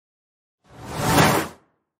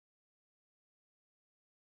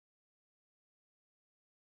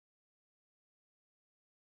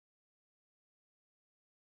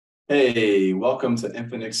Hey, welcome to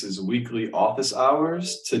Infinix's weekly office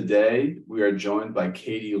hours. Today, we are joined by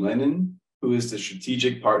Katie Lennon, who is the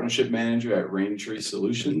Strategic Partnership Manager at Raintree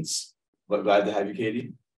Solutions. Well, glad to have you,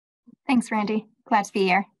 Katie. Thanks, Randy. Glad to be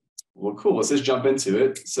here. Well, cool. Let's just jump into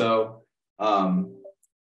it. Um,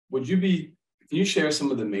 can you share some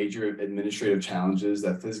of the major administrative challenges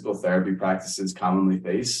that physical therapy practices commonly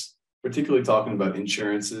face, particularly talking about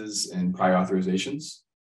insurances and prior authorizations?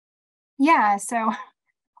 Yeah,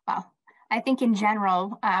 well, I think in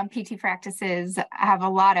general, PT practices have a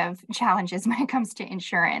lot of challenges when it comes to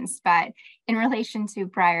insurance, but in relation to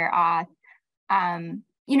prior auth,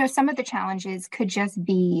 some of the challenges could just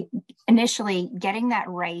be initially getting that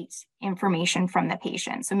right information from the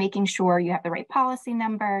patient. So making sure you have the right policy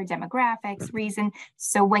number, demographics, reason.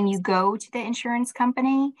 So when you go to the insurance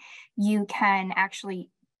company, you can actually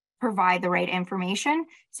provide the right information.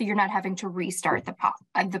 So you're not having to restart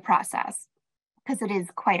the process because it is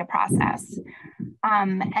quite a process.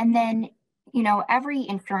 And then, every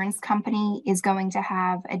insurance company is going to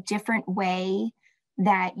have a different way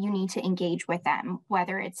that you need to engage with them,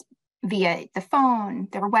 whether it's via the phone,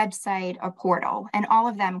 their website, or portal. And all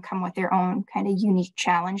of them come with their own kind of unique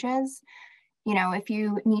challenges. If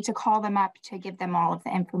you need to call them up to give them all of the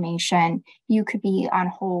information, you could be on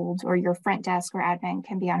hold, or your front desk or admin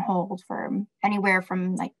can be on hold for anywhere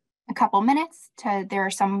from like a couple minutes to there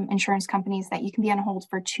are some insurance companies that you can be on hold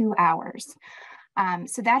for 2 hours.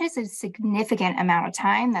 So that is a significant amount of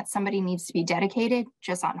time that somebody needs to be dedicated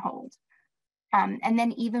just on hold. And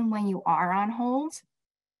then even when you are on hold,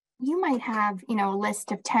 you might have, a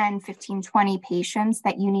list of 10, 15, 20 patients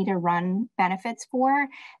that you need to run benefits for.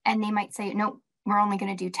 And they might say, no, we're only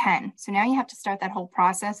going to do 10. So now you have to start that whole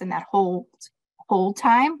process and that whole hold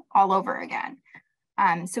time all over again.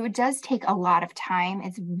 So it does take a lot of time.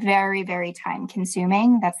 It's very, very time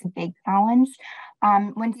consuming. That's a big challenge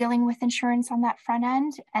when dealing with insurance on that front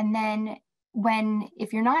end. And then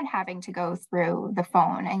if you're not having to go through the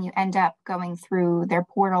phone and you end up going through their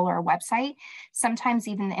portal or website, sometimes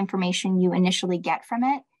even the information you initially get from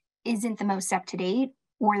it isn't the most up to date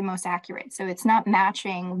or the most accurate. So it's not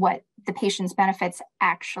matching what the patient's benefits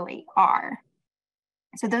actually are.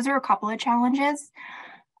 So those are a couple of challenges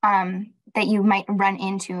that you might run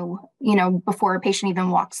into, before a patient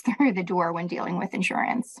even walks through the door when dealing with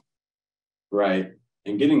insurance. Right.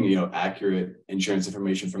 And getting, accurate insurance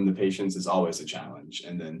information from the patients is always a challenge.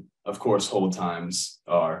 And then, of course, hold times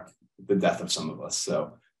are the death of some of us.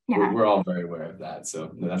 So Yeah. we're all very aware of that.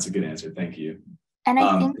 So no, that's a good answer. Thank you. And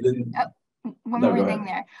I think one No, more go thing ahead.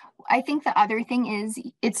 there. I think the other thing is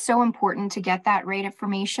it's so important to get that right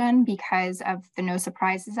information because of the No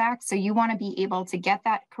Surprises Act. So you want to be able to get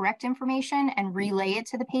that correct information and relay it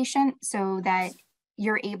to the patient so that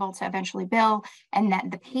you're able to eventually bill and that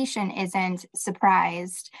the patient isn't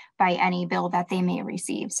surprised by any bill that they may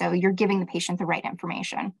receive. So you're giving the patient the right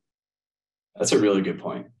information. That's a really good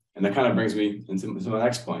point. And that kind of brings me into my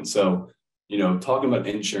next point. So, talking about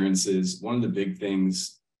insurances, one of the big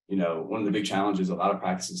things, one of the big challenges a lot of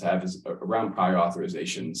practices have is around prior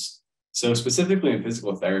authorizations. So specifically in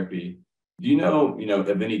physical therapy, do you know,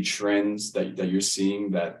 of any trends that you're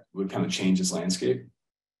seeing that would kind of change this landscape?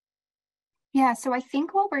 Yeah, so I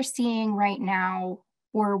think what we're seeing right now,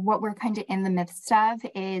 or what we're kind of in the midst of,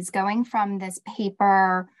 is going from this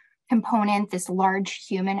paper component, this large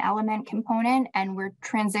human element component, and we're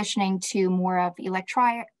transitioning to more of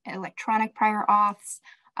electronic prior auths,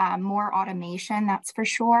 more automation, that's for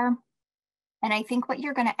sure. And I think what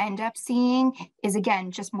you're going to end up seeing is,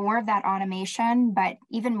 again, just more of that automation, but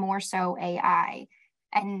even more so AI.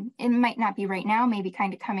 And it might not be right now, maybe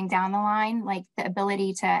kind of coming down the line, like the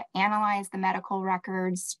ability to analyze the medical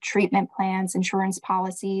records, treatment plans, insurance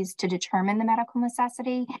policies to determine the medical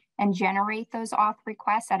necessity and generate those auth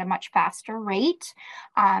requests at a much faster rate.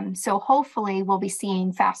 So hopefully we'll be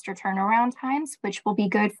seeing faster turnaround times, which will be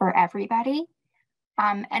good for everybody.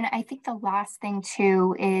 And I think the last thing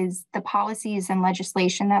too is the policies and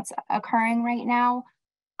legislation that's occurring right now.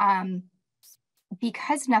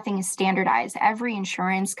 Because nothing is standardized, every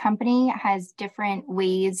insurance company has different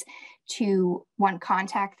ways to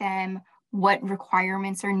contact them, what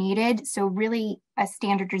requirements are needed. So really a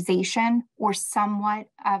standardization or somewhat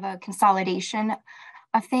of a consolidation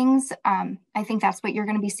of things. I think that's what you're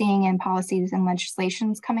going to be seeing in policies and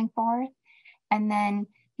legislations coming forward. And then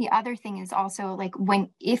the other thing is also like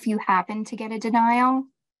if you happen to get a denial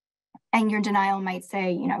and your denial might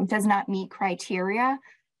say, does not meet criteria,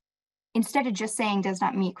 instead of just saying does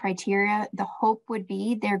not meet criteria, the hope would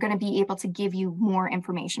be they're going to be able to give you more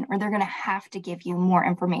information, or they're going to have to give you more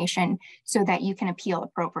information so that you can appeal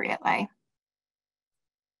appropriately.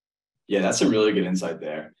 Yeah, that's a really good insight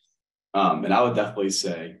there. And I would definitely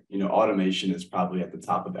say, automation is probably at the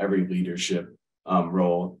top of every leadership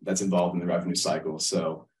role that's involved in the revenue cycle.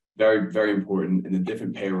 So very, very important. And the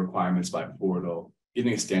different payer requirements by portal,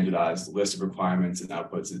 getting a standardized list of requirements and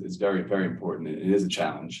outputs is very, very important. It is a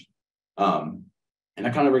challenge. And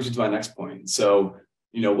that kind of brings me to my next point. So,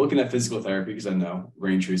 looking at physical therapy, because I know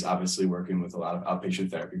Raintree is obviously working with a lot of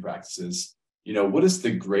outpatient therapy practices, what is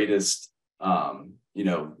the greatest,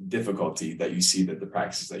 difficulty that you see that the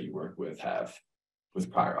practices that you work with have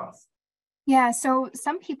with prior auth? Yeah, so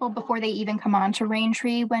some people, before they even come on to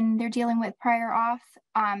Raintree, when they're dealing with prior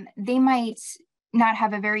auth, they might not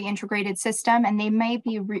have a very integrated system, and they may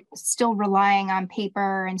be still relying on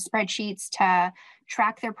paper and spreadsheets to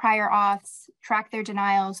track their prior auths, track their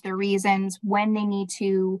denials, their reasons, when they need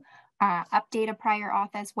to update a prior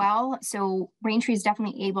auth as well. So Raintree is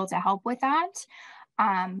definitely able to help with that.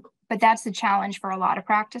 But that's the challenge for a lot of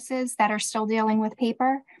practices that are still dealing with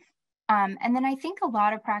paper. And then I think a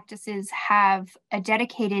lot of practices have a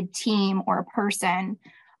dedicated team or a person,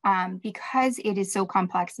 because it is so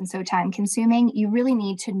complex and so time consuming. You really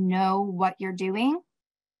need to know what you're doing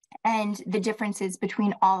and the differences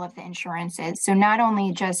between all of the insurances. So not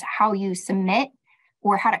only just how you submit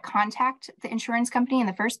or how to contact the insurance company in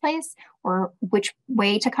the first place, or which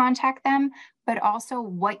way to contact them, but also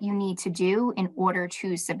what you need to do in order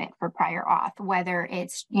to submit for prior auth, whether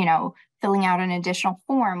it's, filling out an additional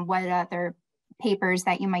form, what other papers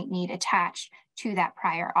that you might need attached to that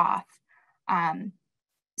prior auth.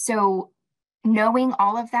 So knowing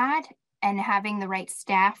all of that and having the right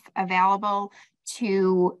staff available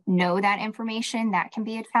to know that information, that can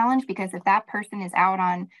be a challenge, because if that person is out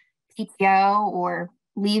on PTO or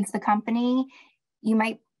leaves the company, you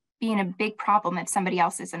might be in a big problem if somebody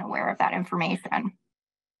else isn't aware of that information.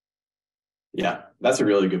 Yeah, that's a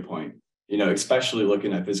really good point. Especially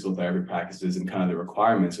looking at physical therapy practices and kind of the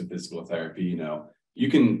requirements of physical therapy, you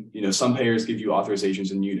can, some payers give you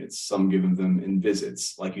authorizations in units, some give them in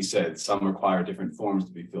visits. Like you said, some require different forms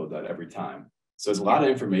to be filled out every time. So it's a lot of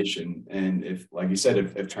information. And if, like you said,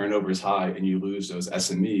 if turnover is high and you lose those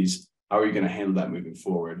SMEs, how are you going to handle that moving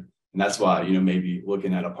forward? And that's why, maybe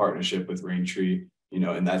looking at a partnership with Raintree,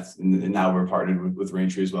 and now we're partnered with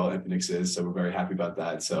Raintree as well, Infinix is, so we're very happy about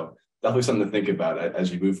that. So definitely something to think about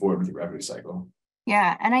as you move forward with your revenue cycle.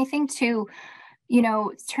 Yeah, and I think too,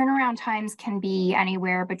 turnaround times can be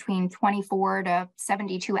anywhere between 24 to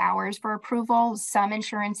 72 hours for approval. Some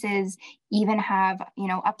insurances even have,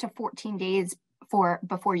 up to 14 days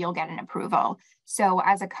before you'll get an approval. So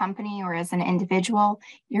as a company or as an individual,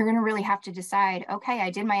 you're going to really have to decide, okay, I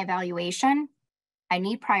did my evaluation. I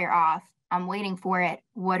need prior auth. I'm waiting for it.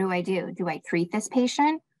 What do I do? Do I treat this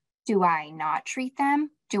patient? Do I not treat them?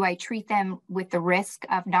 Do I treat them with the risk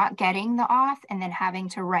of not getting the auth and then having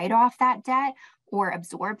to write off that debt or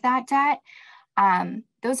absorb that debt?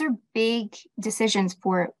 Those are big decisions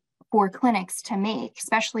for clinics to make,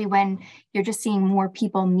 especially when you're just seeing more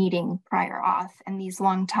people needing prior auth and these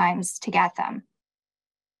long times to get them.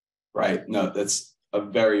 Right. No, that's a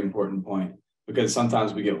very important point, because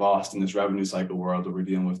sometimes we get lost in this revenue cycle world where we're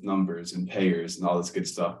dealing with numbers and payers and all this good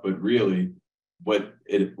stuff. But really, what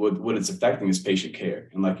it's affecting is patient care.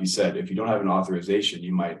 And like you said, if you don't have an authorization,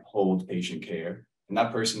 you might hold patient care, and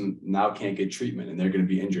that person now can't get treatment and they're going to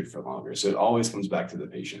be injured for longer. So it always comes back to the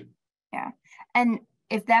patient. Yeah. And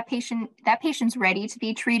if that patient's ready to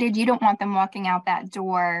be treated, you don't want them walking out that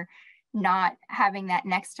door not having that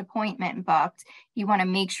next appointment booked. You want to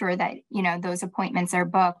make sure that, those appointments are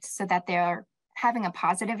booked so that they're having a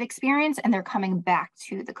positive experience and they're coming back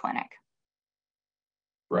to the clinic.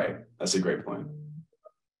 Right. That's a great point.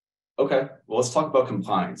 Okay. Well, let's talk about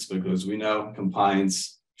compliance, because we know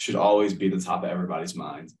compliance should always be at the top of everybody's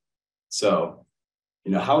mind. So,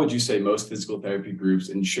 how would you say most physical therapy groups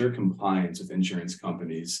ensure compliance with insurance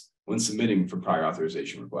companies when submitting for prior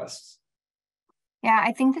authorization requests? Yeah,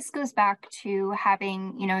 I think this goes back to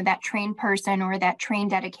having, that trained person or that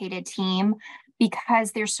trained dedicated team,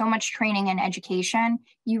 because there's so much training and education.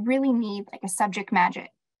 You really need like a subject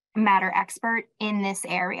matter expert in this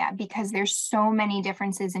area, because there's so many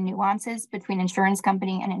differences and nuances between insurance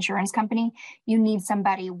company and insurance company. You need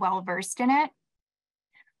somebody well-versed in it.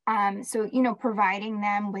 So, providing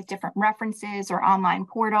them with different references or online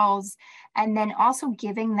portals, and then also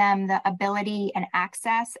giving them the ability and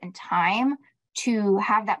access and time to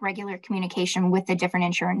have that regular communication with the different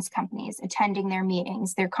insurance companies, attending their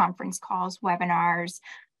meetings, their conference calls, webinars,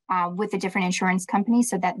 with the different insurance companies,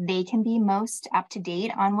 so that they can be most up to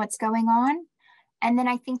date on what's going on. And then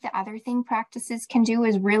I think the other thing practices can do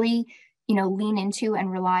is really, lean into and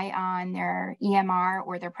rely on their EMR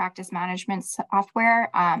or their practice management software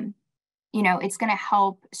It's going to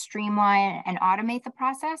help streamline and automate the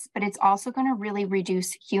process, but it's also going to really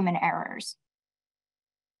reduce human errors.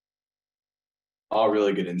 All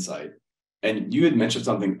really good insight. And you had mentioned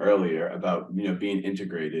something earlier about, being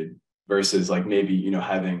integrated versus like maybe,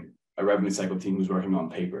 having a revenue cycle team who's working on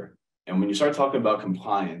paper. And when you start talking about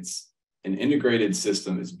compliance, an integrated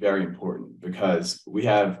system is very important because we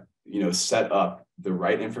have, set up the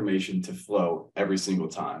right information to flow every single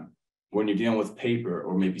time. When you're dealing with paper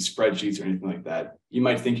or maybe spreadsheets or anything like that, you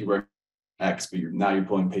might think you work X, but now you're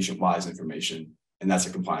pulling patient-wise information, and that's a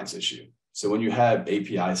compliance issue. So when you have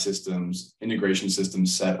API systems, integration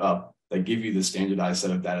systems set up that give you the standardized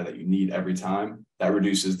set of data that you need every time, that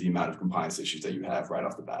reduces the amount of compliance issues that you have right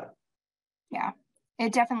off the bat. Yeah,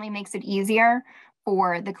 it definitely makes it easier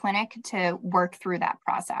for the clinic to work through that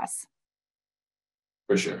process.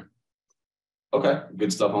 For sure. Okay,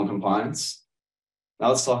 good stuff on compliance. Now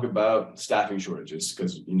let's talk about staffing shortages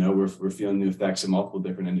because, we're feeling the effects in multiple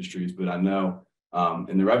different industries, but I know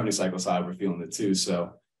in the revenue cycle side, we're feeling it too.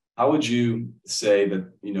 So how would you say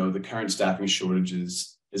that, the current staffing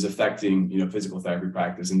shortages is affecting, physical therapy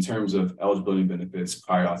practice in terms of eligibility benefits,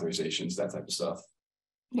 prior authorizations, that type of stuff?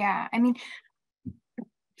 Yeah, I mean,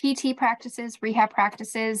 PT practices, rehab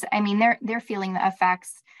practices, they're feeling the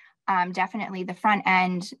effects. Definitely the front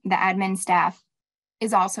end, the admin staff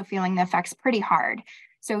is also feeling the effects pretty hard.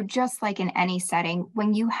 So just like in any setting,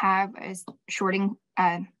 when you have a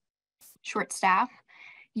short staff,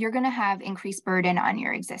 you're going to have increased burden on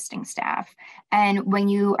your existing staff. And when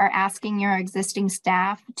you are asking your existing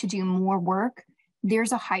staff to do more work,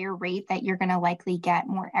 there's a higher rate that you're going to likely get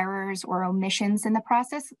more errors or omissions in the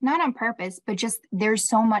process, not on purpose, but just there's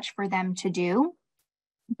so much for them to do.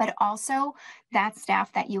 But also that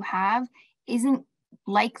staff that you have isn't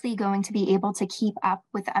likely going to be able to keep up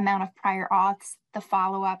with the amount of prior auths, the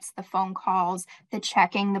follow-ups, the phone calls, the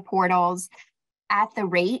checking the portals at the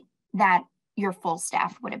rate that your full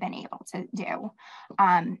staff would have been able to do.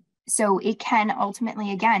 So it can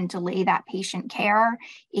ultimately, again, delay that patient care.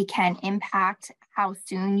 It can impact how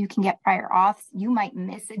soon you can get prior auths. You might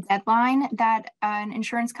miss a deadline that an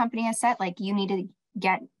insurance company has set, like you need to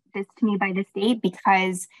get this to me by this date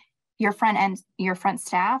because your front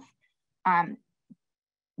staff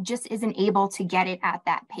just isn't able to get it at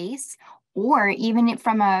that pace. Or even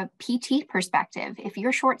from a PT perspective, if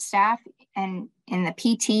you're short staff and in the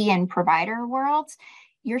PT and provider worlds,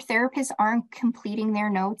 your therapists aren't completing their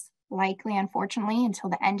notes likely, unfortunately, until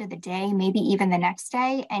the end of the day, maybe even the next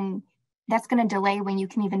day. And that's going to delay when you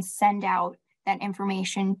can even send out that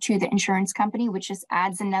information to the insurance company, which just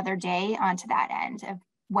adds another day onto that end of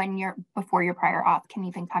before your prior auth can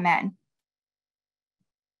even come in.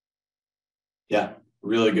 Yeah,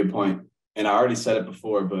 really good point. And I already said it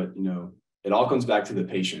before, but it all comes back to the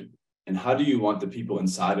patient. And how do you want the people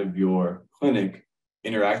inside of your clinic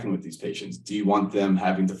interacting with these patients? Do you want them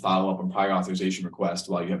having to follow up on prior authorization requests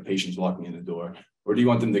while you have patients walking in the door? Or do you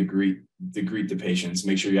want them to greet the patients,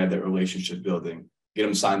 make sure you have that relationship building, get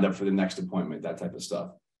them signed up for the next appointment, that type of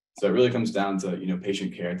stuff? So it really comes down to,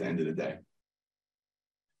 patient care at the end of the day.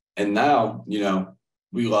 And now,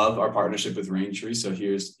 we love our partnership with Raintree. So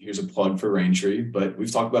here's a plug for Raintree, but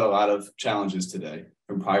we've talked about a lot of challenges today,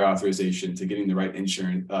 from prior authorization to getting the right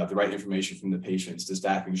the right information from the patients, to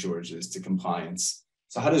staffing shortages, to compliance.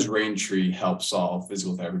 So how does Raintree help solve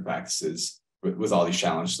physical therapy practices with all these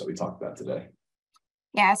challenges that we talked about today?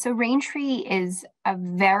 Yeah, so Raintree is a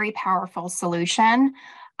very powerful solution.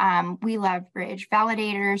 We leverage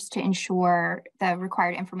validators to ensure the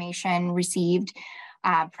required information received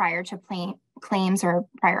prior to claims or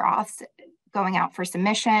prior auths going out for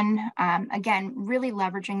submission. Again, really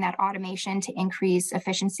leveraging that automation to increase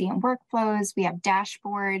efficiency in workflows. We have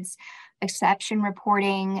dashboards, exception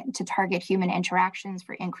reporting to target human interactions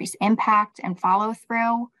for increased impact and follow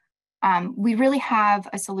through. We really have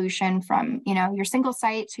a solution from your single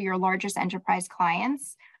site to your largest enterprise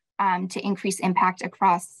clients to increase impact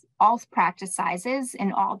across all practice sizes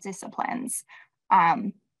in all disciplines.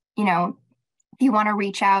 If you want to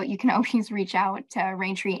reach out, you can always reach out to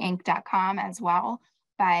raintreeinc.com as well.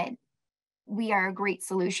 But we are a great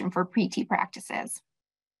solution for PT practices.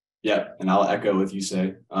 Yeah, and I'll echo what you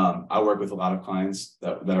say. I work with a lot of clients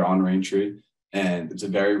that are on Raintree, and it's a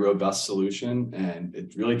very robust solution, and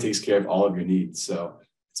it really takes care of all of your needs. So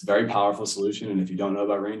it's a very powerful solution. And if you don't know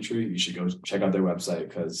about Raintree, you should go check out their website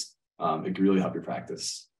because it can really help your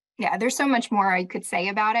practice. Yeah, there's so much more I could say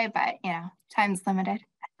about it, but time's limited.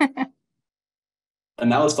 And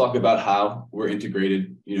now let's talk about how we're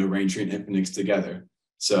integrated, Raintree and Infinix together.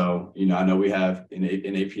 So, I know we have an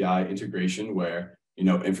API integration where,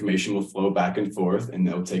 information will flow back and forth, and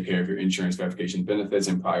they'll take care of your insurance verification benefits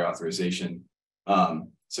and prior authorization.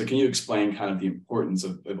 So can you explain kind of the importance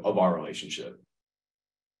of our relationship?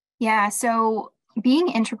 Yeah, so being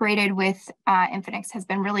integrated with Infinix has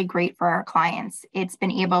been really great for our clients. It's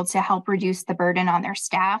been able to help reduce the burden on their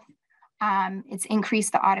staff. It's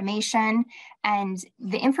increased the automation, and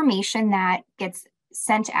the information that gets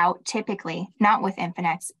sent out typically, not with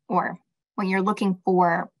Infinix, or when you're looking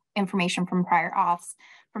for information from prior auths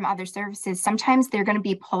from other services, sometimes they're going to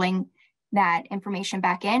be pulling that information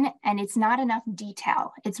back in, and it's not enough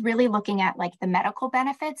detail. It's really looking at like the medical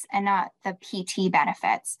benefits and not the PT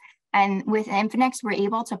benefits. And with Infinix, we're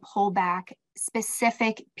able to pull back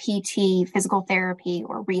specific PT, physical therapy,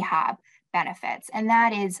 or rehab benefits. And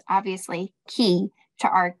that is obviously key to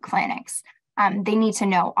our clinics. They need to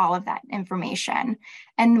know all of that information.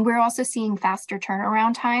 And we're also seeing faster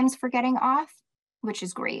turnaround times for getting off, which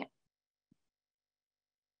is great.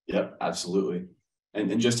 Yep, absolutely.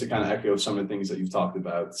 And just to kind of echo some of the things that you've talked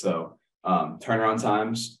about. So turnaround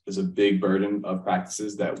times is a big burden of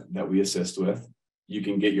practices that we assist with. You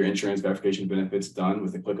can get your insurance verification benefits done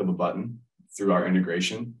with a click of a button through our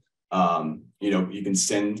integration. You can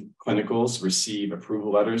send clinicals, receive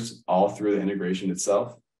approval letters all through the integration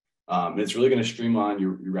itself. And it's really going to streamline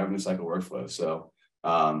your revenue cycle workflow. So,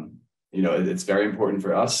 it's very important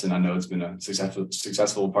for us. And I know it's been a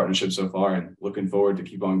successful partnership so far, and looking forward to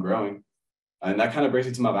keep on growing. And that kind of brings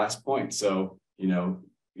me to my last point. So,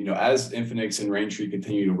 as Infinix and Raintree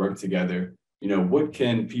continue to work together, what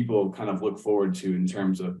can people kind of look forward to in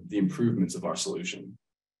terms of the improvements of our solution?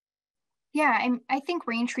 Yeah, I think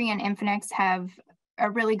Raintree and Infinix have a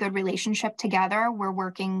really good relationship together. We're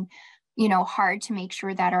working, hard to make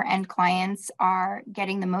sure that our end clients are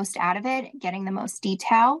getting the most out of it, getting the most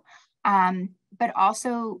detail, but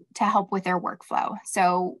also to help with their workflow.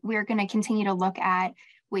 So we're going to continue to look at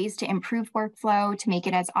ways to improve workflow, to make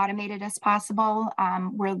it as automated as possible.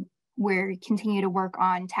 We're continue to work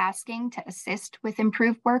on tasking to assist with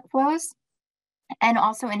improved workflows, and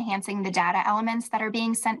also enhancing the data elements that are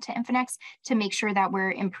being sent to Infinix to make sure that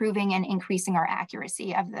we're improving and increasing our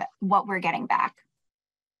accuracy of what we're getting back.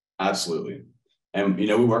 Absolutely. And,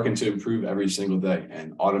 we're working to improve every single day,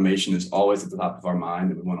 and automation is always at the top of our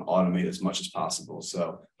mind, and we want to automate as much as possible.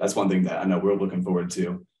 So that's one thing that I know we're looking forward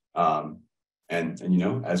to. And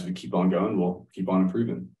as we keep on going, we'll keep on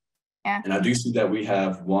improving. Yeah. And I do see that we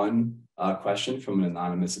have one question from an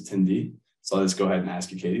anonymous attendee. So I'll just go ahead and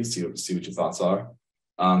ask you, Katie, see what your thoughts are.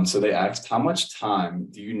 So they asked, how much time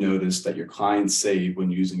do you notice that your clients save when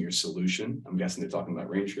using your solution? I'm guessing they're talking about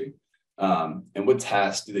Raintree. And what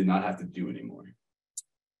tasks do they not have to do anymore?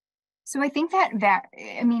 So I think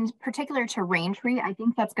particular to Raintree, I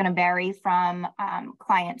think that's going to vary from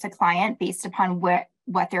client to client based upon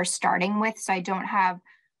what they're starting with. So I don't have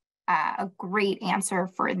a great answer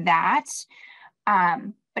for that.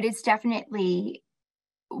 But it's definitely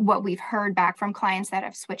what we've heard back from clients that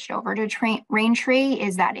have switched over to Raintree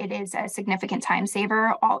is that it is a significant time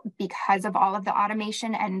saver because of all of the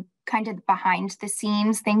automation and kind of behind the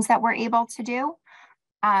scenes things that we're able to do.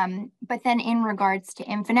 But then in regards to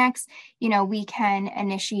Infinix, we can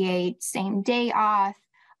initiate same day auth.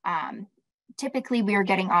 Typically, we are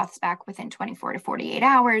getting auths back within 24 to 48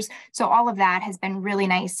 hours. So all of that has been really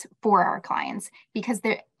nice for our clients because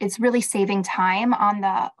it's really saving time on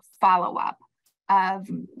the follow-up of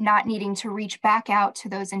not needing to reach back out to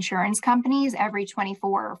those insurance companies every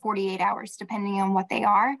 24 or 48 hours, depending on what they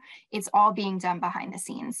are. It's all being done behind the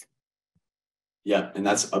scenes. Yeah, and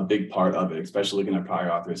that's a big part of it, especially looking at prior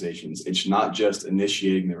authorizations. It's not just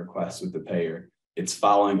initiating the request with the payer, it's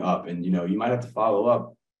following up. And, you might have to follow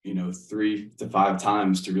up 3 to 5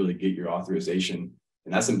 times to really get your authorization.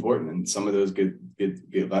 And that's important. And some of those get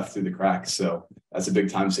left through the cracks. So that's a big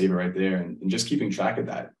time saver right there. And just keeping track of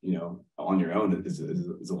that, on your own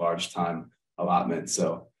is a large time allotment.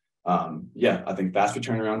 So I think faster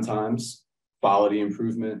turnaround times, quality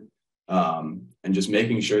improvement, and just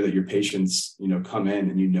making sure that your patients, come in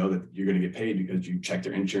and that you're going to get paid because you checked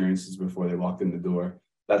their insurances before they walked in the door.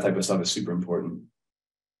 That type of stuff is super important.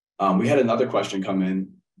 We had another question come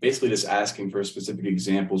in, basically just asking for specific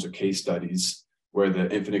examples or case studies where the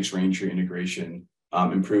Infinix Raintree integration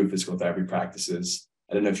improved physical therapy practices.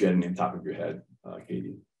 I don't know if you had any on top of your head,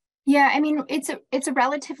 Katie. Yeah, it's a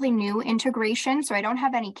relatively new integration, so I don't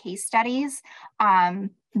have any case studies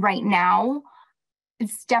right now.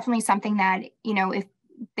 It's definitely something that, if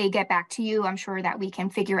they get back to you, I'm sure that we can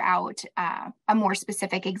figure out a more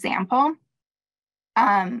specific example.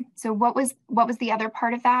 So what was the other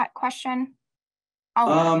part of that question?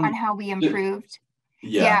 On how we improved?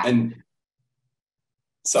 Yeah. And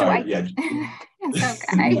Sorry, yeah. It's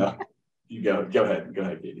okay. No, you go ahead,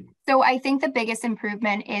 Katie. So I think the biggest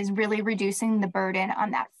improvement is really reducing the burden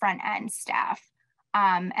on that front end staff.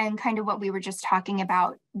 And kind of what we were just talking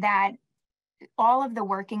about, that all of the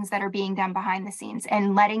workings that are being done behind the scenes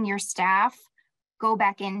and letting your staff go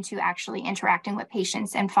back into actually interacting with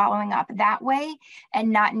patients and following up that way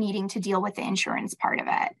and not needing to deal with the insurance part of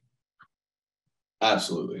it.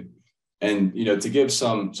 Absolutely. And, to give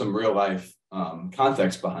some real life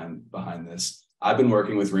context behind this, I've been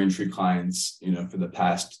working with Raintree clients, for the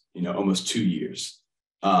past, almost 2 years.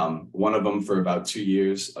 One of them for about 2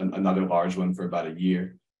 years, another large one for about a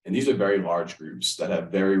year. And these are very large groups that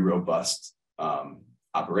have very robust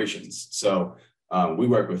operations. So we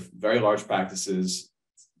work with very large practices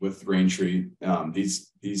with Raintree.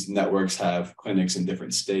 These networks have clinics in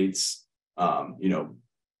different states,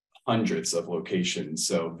 hundreds of locations.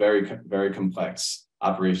 So very, very complex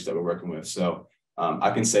operations that we're working with. So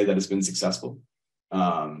I can say that it's been successful.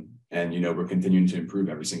 And, we're continuing to improve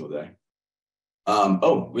every single day.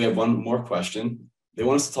 We have one more question. They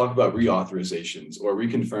want us to talk about reauthorizations or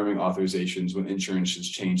reconfirming authorizations when insurance has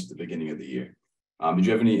changed at the beginning of the year. Did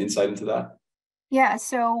you have any insight into that? Yeah,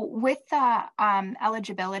 so with the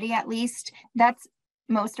eligibility, at least, that's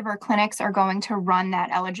most of our clinics are going to run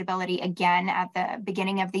that eligibility again at the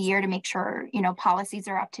beginning of the year to make sure, policies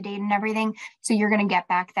are up to date and everything. So you're going to get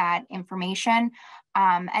back that information.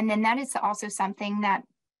 And then that is also something that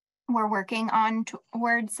we're working on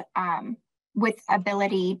towards with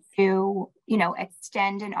ability to,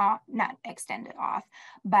 extend the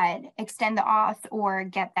auth or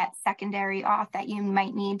get that secondary auth that you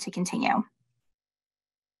might need to continue.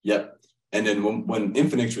 Yep. And then when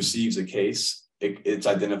Infinix receives a case, it's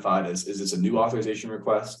identified as, is this a new authorization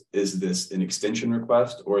request? Is this an extension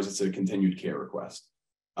request? Or is this a continued care request?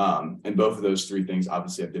 And both of those three things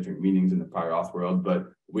obviously have different meanings in the prior auth world, but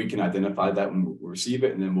we can identify that when we receive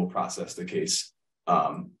it, and then we'll process the case,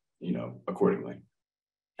 accordingly.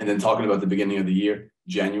 And then talking about the beginning of the year,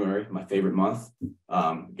 January, my favorite month,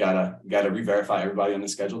 gotta re-verify everybody on the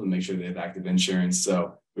schedule to make sure they have active insurance.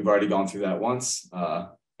 So we've already gone through that once,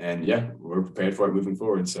 and yeah, we're prepared for it moving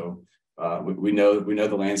forward. So we know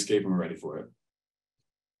the landscape and we're ready for it.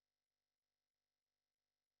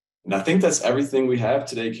 And I think that's everything we have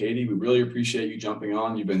today, Katie. We really appreciate you jumping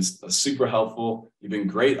on. You've been super helpful. You've been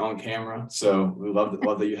great on camera. So we love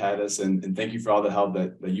that you had us, and thank you for all the help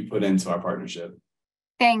that you put into our partnership.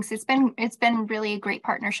 Thanks. It's been really a great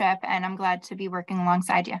partnership, and I'm glad to be working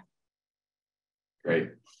alongside you.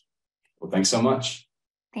 Great. Well, thanks so much.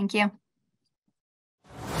 Thank you.